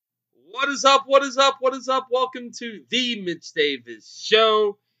What is up? What is up? What is up? Welcome to the Mitch Davis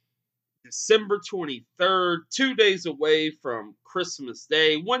Show. December 23rd, 2 days away from Christmas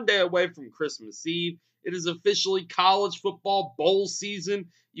Day, 1 day away from Christmas Eve. It is officially college football bowl season.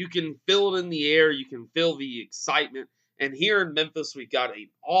 You can feel it in the air. You can feel the excitement. And here in Memphis, we got an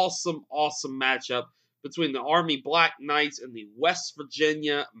awesome matchup between the Army Black Knights and the West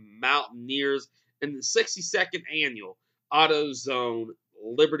Virginia Mountaineers in the 62nd annual AutoZone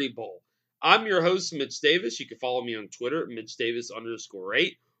Liberty Bowl. I'm your host, Mitch Davis. You can follow me on Twitter at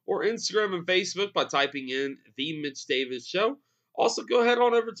MitchDavis_8 or Instagram and Facebook by typing in The Mitch Davis Show. Also, go ahead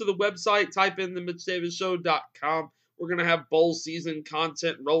on over to the website, type in themitchdavisshow.com. We're going to have bowl season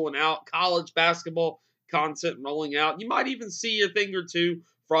content rolling out, college basketball content rolling out. You might even see a thing or two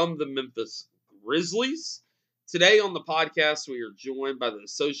from the Memphis Grizzlies. Today on the podcast, we are joined by the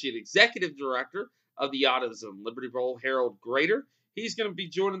Associate Executive Director of the AutoZone Liberty Bowl, Harold Graeter. He's going to be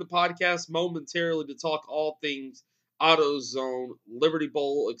joining the podcast momentarily to talk all things AutoZone Liberty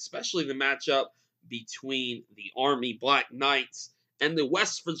Bowl, especially the matchup between the Army Black Knights and the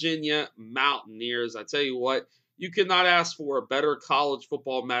West Virginia Mountaineers. I tell you what, you could not ask for a better college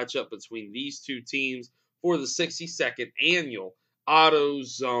football matchup between these two teams for the 62nd annual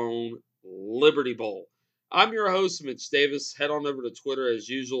AutoZone Liberty Bowl. I'm your host, Mitch Davis. Head on over to Twitter as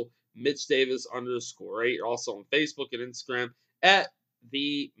usual, MitchDavis_8. You're also on Facebook and Instagram at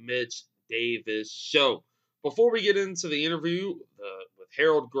The Mitch Davis Show. Before we get into the interview with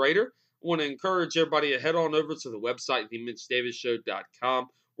Harold Graeter, I want to encourage everybody to head on over to the website, themitchdavisshow.com.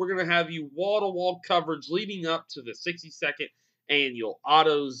 We're going to have you wall-to-wall coverage leading up to the 62nd annual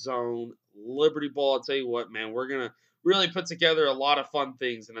AutoZone Liberty Bowl. I'll tell you what, man, we're going to really put together a lot of fun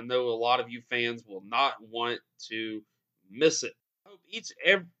things, and I know a lot of you fans will not want to miss it.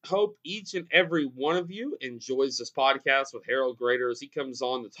 Hope each and every one of you enjoys this podcast with Harold Graeter as he comes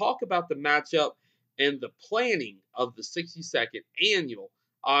on to talk about the matchup and the planning of the 62nd annual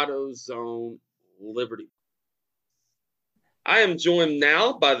AutoZone Liberty. I am joined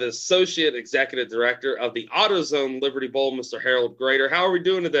now by the Associate Executive Director of the AutoZone Liberty Bowl, Mr. Harold Graeter. How are we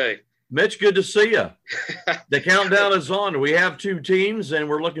doing today? Mitch, good to see you. The countdown is on. We have two teams, and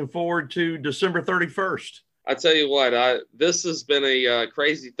we're looking forward to December 31st. I tell you what, this has been a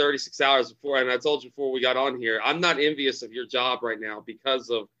crazy 36 hours before, and I told you before we got on here, I'm not envious of your job right now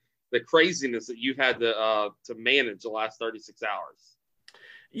because of the craziness that you've had to manage the last 36 hours.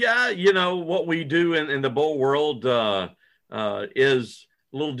 Yeah, you know, what we do in the bowl world is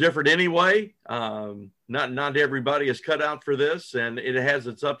a little different anyway. Not everybody is cut out for this, and it has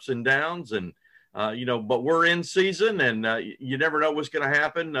its ups and downs, and but we're in season, and you never know what's going to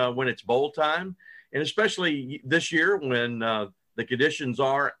happen when it's bowl time. And especially this year when the conditions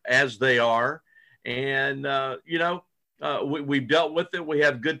are as they are. And, we've dealt with it. We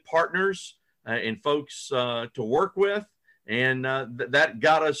have good partners and folks to work with. And that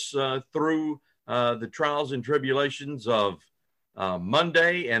got us through the trials and tribulations of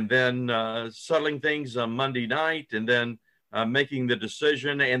Monday, and then settling things on Monday night, and then making the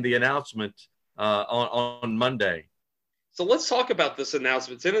decision and the announcement on Monday. So let's talk about this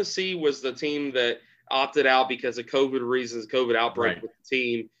announcement. Tennessee was the team that opted out because of COVID reasons, COVID outbreak Right. with the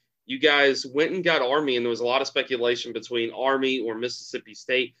team. You guys went and got Army, and there was a lot of speculation between Army or Mississippi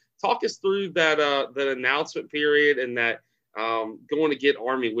State. Talk us through that announcement period and that going to get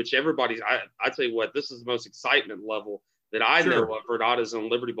Army, which everybody's – I tell you what, this is the most excitement level that I know of for an AutoZone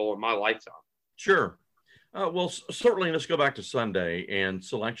Liberty Bowl in my lifetime. Sure. Well, certainly let's go back to Sunday and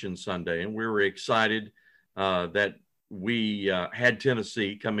Selection Sunday, and we were excited that we had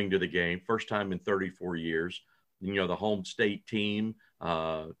Tennessee coming to the game, first time in 34 years. The home state team,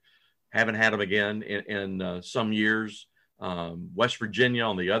 haven't had them again in some years. West Virginia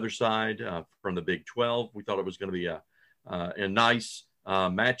on the other side from the Big 12. We thought it was going to be a nice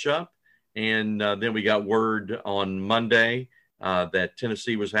matchup. And then we got word on Monday that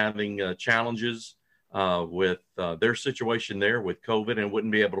Tennessee was having challenges with their situation there with COVID and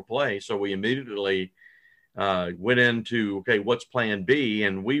wouldn't be able to play. So we immediately went into, okay, what's plan B?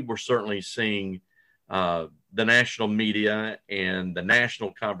 And we were certainly seeing the national media and the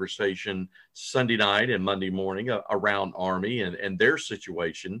national conversation Sunday night and Monday morning around Army and their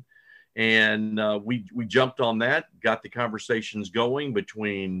situation. And we jumped on that, got the conversations going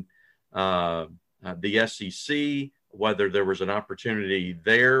between the SEC, whether there was an opportunity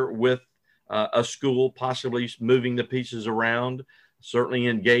there with a school possibly moving the pieces around. Certainly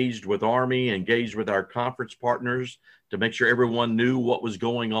engaged with Army, engaged with our conference partners to make sure everyone knew what was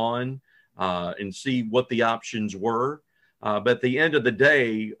going on and see what the options were. But at the end of the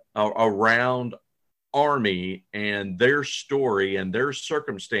day, around Army and their story and their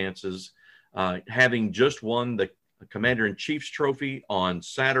circumstances, having just won the Commander-in-Chief's Trophy on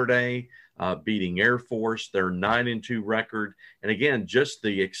Saturday, beating Air Force, their 9-2 record. And again, just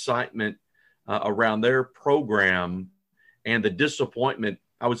the excitement around their program and the disappointment,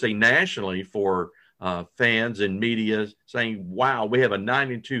 I would say nationally, for fans and media saying, wow, we have a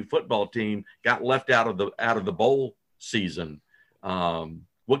 9-2 football team, got left out of the bowl season.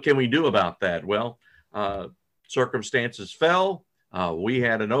 What can we do about that? Well, circumstances fell. We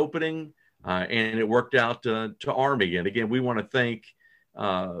had an opening, and it worked out to Army. And again, we want to thank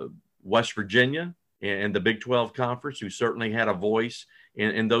West Virginia and the Big 12 Conference, who certainly had a voice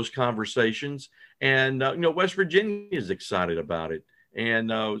in those conversations. And West Virginia is excited about it,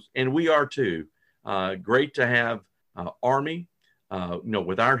 and we are too. Great to have Army.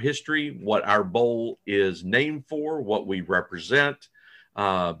 With our history, what our bowl is named for, what we represent.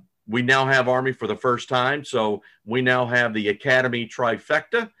 We now have Army for the first time, so we now have the Academy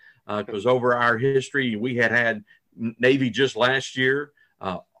trifecta. Because over our history, we had Navy just last year,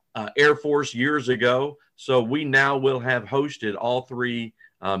 Air Force years ago. So we now will have hosted all three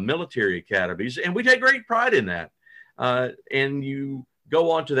military academies, and we take great pride in that. And you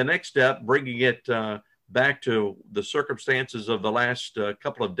go on to the next step, bringing it back to the circumstances of the last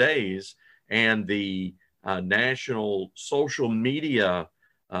couple of days and the national social media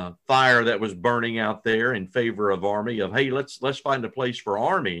fire that was burning out there in favor of Army, of, hey, let's find a place for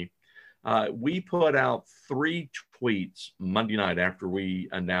Army. We put out 3 tweets Monday night after we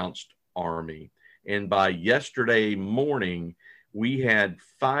announced Army. And by yesterday morning, we had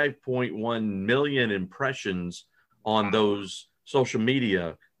 5.1 million impressions on those social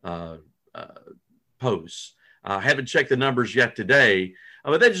media posts. Haven't checked the numbers yet today,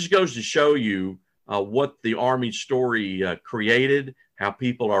 but that just goes to show you what the Army story created, how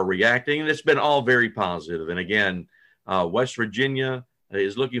people are reacting. And it's been all very positive. And again, West Virginia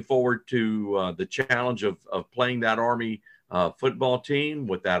is looking forward to the challenge of playing that Army football team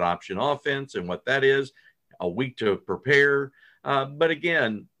with that option offense and what that is, a week to prepare. But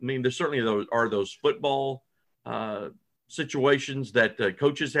again, I mean, there's certainly those football situations that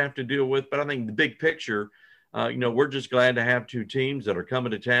coaches have to deal with. But I think the big picture, we're just glad to have 2 teams that are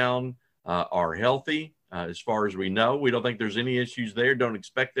coming to town, are healthy as far as we know. We don't think there's any issues there. Don't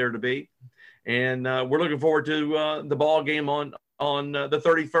expect there to be. And we're looking forward to the ball game on the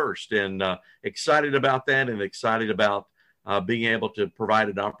 31st, and excited about that, and excited about being able to provide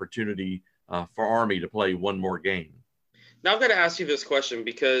an opportunity for Army to play one more game. Now, I've got to ask you this question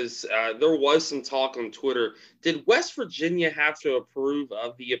because there was some talk on Twitter. Did West Virginia have to approve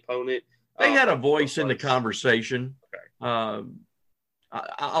of the opponent? They had a voice in the conversation. Okay.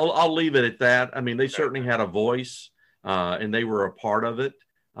 I'll leave it at that. I mean, they certainly had a voice, and they were a part of it.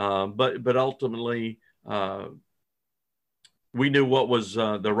 But ultimately, we knew what was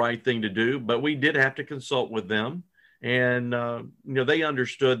the right thing to do. But we did have to consult with them. And they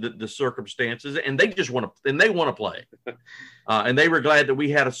understood the circumstances, and they just want to play, and they were glad that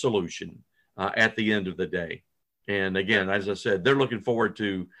we had a solution at the end of the day. And again, as I said, they're looking forward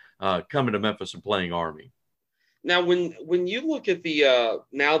to coming to Memphis and playing Army. Now, when you look at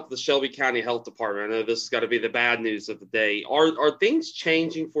the Shelby County Health Department, I know this has got to be the bad news of the day. Are things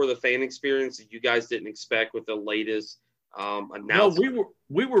changing for the fan experience that you guys didn't expect with the latest announcement? No,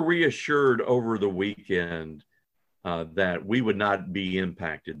 we were reassured over the weekend that we would not be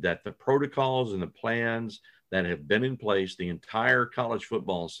impacted, that the protocols and the plans that have been in place the entire college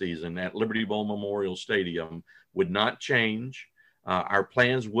football season at Liberty Bowl Memorial Stadium would not change. Our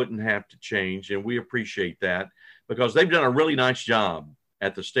plans wouldn't have to change, and we appreciate that because they've done a really nice job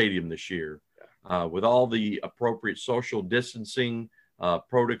at the stadium this year with all the appropriate social distancing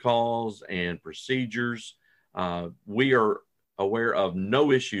protocols and procedures. We are aware of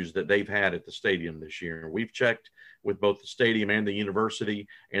no issues that they've had at the stadium this year. We've checked with both the stadium and the university,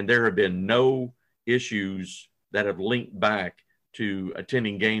 and there have been no issues that have linked back to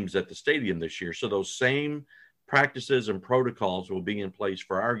attending games at the stadium this year. So those same practices and protocols will be in place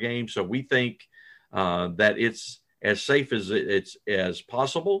for our game. So we think that it's as safe as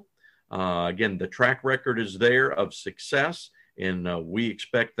possible. Again, the track record is there of success, and we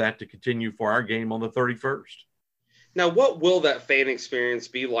expect that to continue for our game on the 31st. Now, what will that fan experience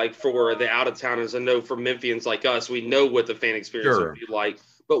be like for the out-of-towners? I know for Memphians like us, we know what the fan experience will be like.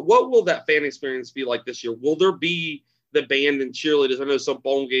 But what will that fan experience be like this year? Will there be the band and cheerleaders? I know some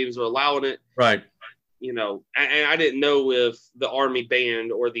bowl games are allowing it. Right. And I didn't know if the Army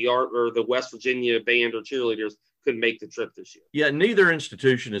band or the West Virginia band or cheerleaders could make the trip this year. Yeah, neither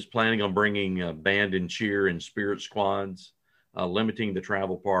institution is planning on bringing band and cheer and spirit squads. limiting the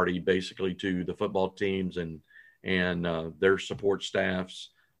travel party basically to the football teams and their support staffs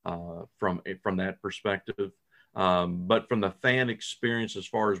from that perspective. But from the fan experience, as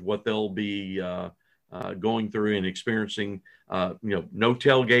far as what they'll be going through and experiencing, no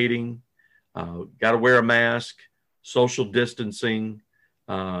tailgating, got to wear a mask, social distancing,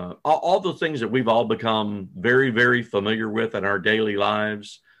 all the things that we've all become very, very familiar with in our daily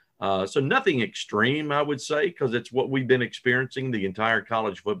lives. So nothing extreme, I would say, because it's what we've been experiencing the entire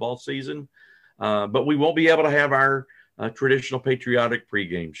college football season. But we won't be able to have our traditional patriotic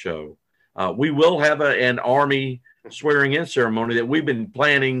pregame show. We will have an Army swearing-in ceremony that we've been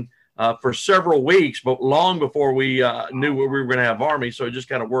planning for several weeks, but long before we knew we were going to have Army. So it just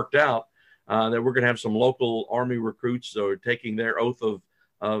kind of worked out that we're going to have some local Army recruits that are taking their oath of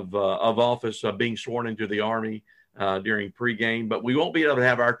office, being sworn into the Army during pregame. But we won't be able to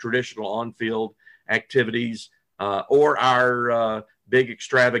have our traditional on-field activities or our big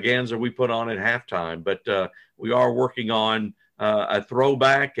extravaganza we put on at halftime. But we are working on a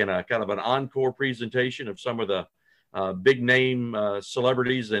throwback and a kind of an encore presentation of some of the big name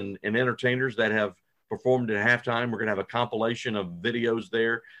celebrities and entertainers that have performed at halftime. We're going to have a compilation of videos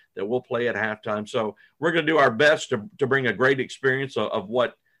there that we'll play at halftime. So we're going to do our best to bring a great experience of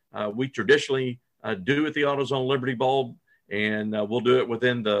what we traditionally do at the AutoZone Liberty Bowl, and we'll do it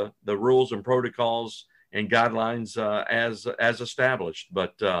within the rules and protocols and guidelines as established.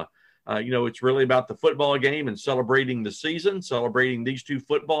 But it's really about the football game and celebrating the season, celebrating these two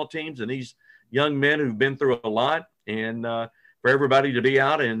football teams and these young men who've been through a lot, and for everybody to be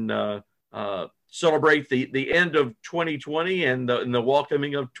out and celebrate the end of 2020 and the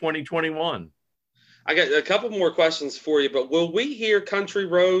welcoming of 2021. I got a couple more questions for you, but will we hear Country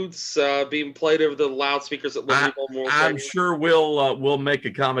Roads being played over the loudspeakers at Liberty Bowl Memorial Stadium? I'm sure we'll make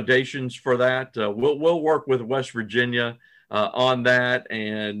accommodations for that. We'll work with West Virginia on that,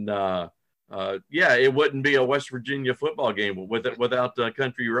 and it wouldn't be a West Virginia football game without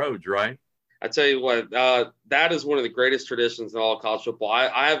Country Roads, right? I tell you what, that is one of the greatest traditions in all of college football.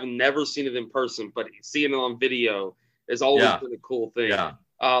 I have never seen it in person, but seeing it on video has always been a cool thing. Yeah.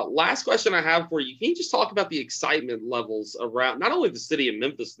 Last question I have for you. Can you just talk about the excitement levels around not only the city of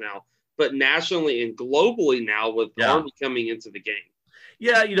Memphis now, but nationally and globally now with Army coming into the game?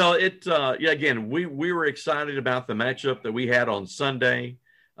 Yeah, again, we were excited about the matchup that we had on Sunday.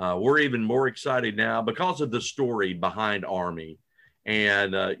 We're even more excited now because of the story behind Army.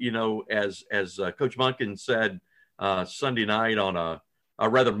 And, as Coach Munkin said Sunday night on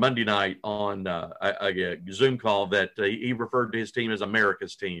Monday night on a Zoom call, that he referred to his team as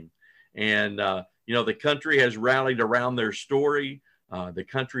America's team. And, the country has rallied around their story. The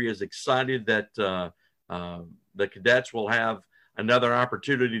country is excited that the cadets will have another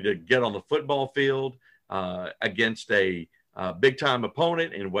opportunity to get on the football field against a big-time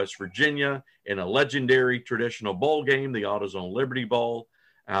opponent in West Virginia in a legendary traditional bowl game, the AutoZone Liberty Bowl,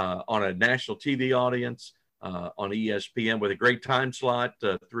 on a national TV audience on ESPN with a great time slot,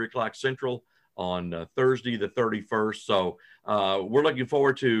 3 o'clock Central on Thursday the 31st. So we're looking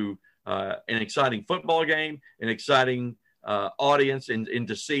forward to an exciting football game, an exciting audience, and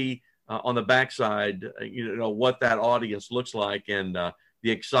to see on the backside, what that audience looks like and the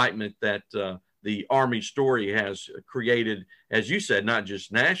excitement that the Army story has created, as you said, not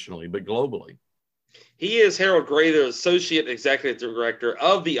just nationally, but globally. He is Harold Graeter, Associate Executive Director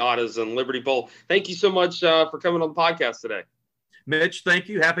of the AutoZone Liberty Bowl. Thank you so much for coming on the podcast today. Mitch, thank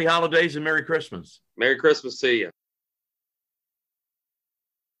you. Happy holidays and Merry Christmas. Merry Christmas to you.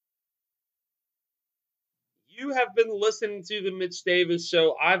 You have been listening to the Mitch Davis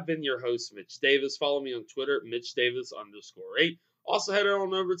Show. I've been your host, Mitch Davis. Follow me on Twitter at MitchDavis_8. Also, head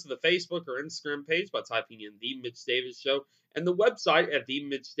on over to the Facebook or Instagram page by typing in The Mitch Davis Show and the website at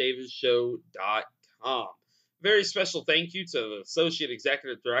TheMitchDavisShow.com. Very special thank you to the Associate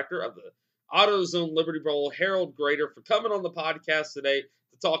Executive Director of the AutoZone Liberty Bowl, Harold Graeter, for coming on the podcast today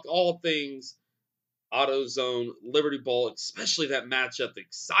to talk all things AutoZone Liberty Bowl, especially that matchup, the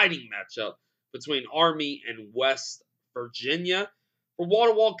exciting matchup between Army and West Virginia. For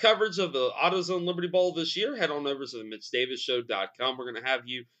wall-to-wall coverage of the AutoZone Liberty Bowl this year, head on over to the MitchDavisShow.com. We're going to have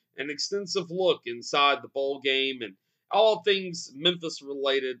you an extensive look inside the bowl game and all things Memphis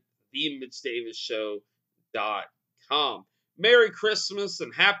related, the MitchDavisShow.com. Merry Christmas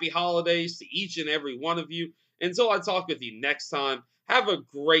and happy holidays to each and every one of you. Until I talk with you next time, have a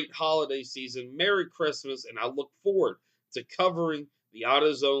great holiday season. Merry Christmas, and I look forward to covering the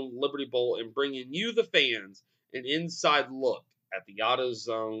AutoZone Liberty Bowl and bringing you, the fans, an inside look at the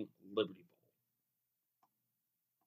AutoZone Liberty Bowl.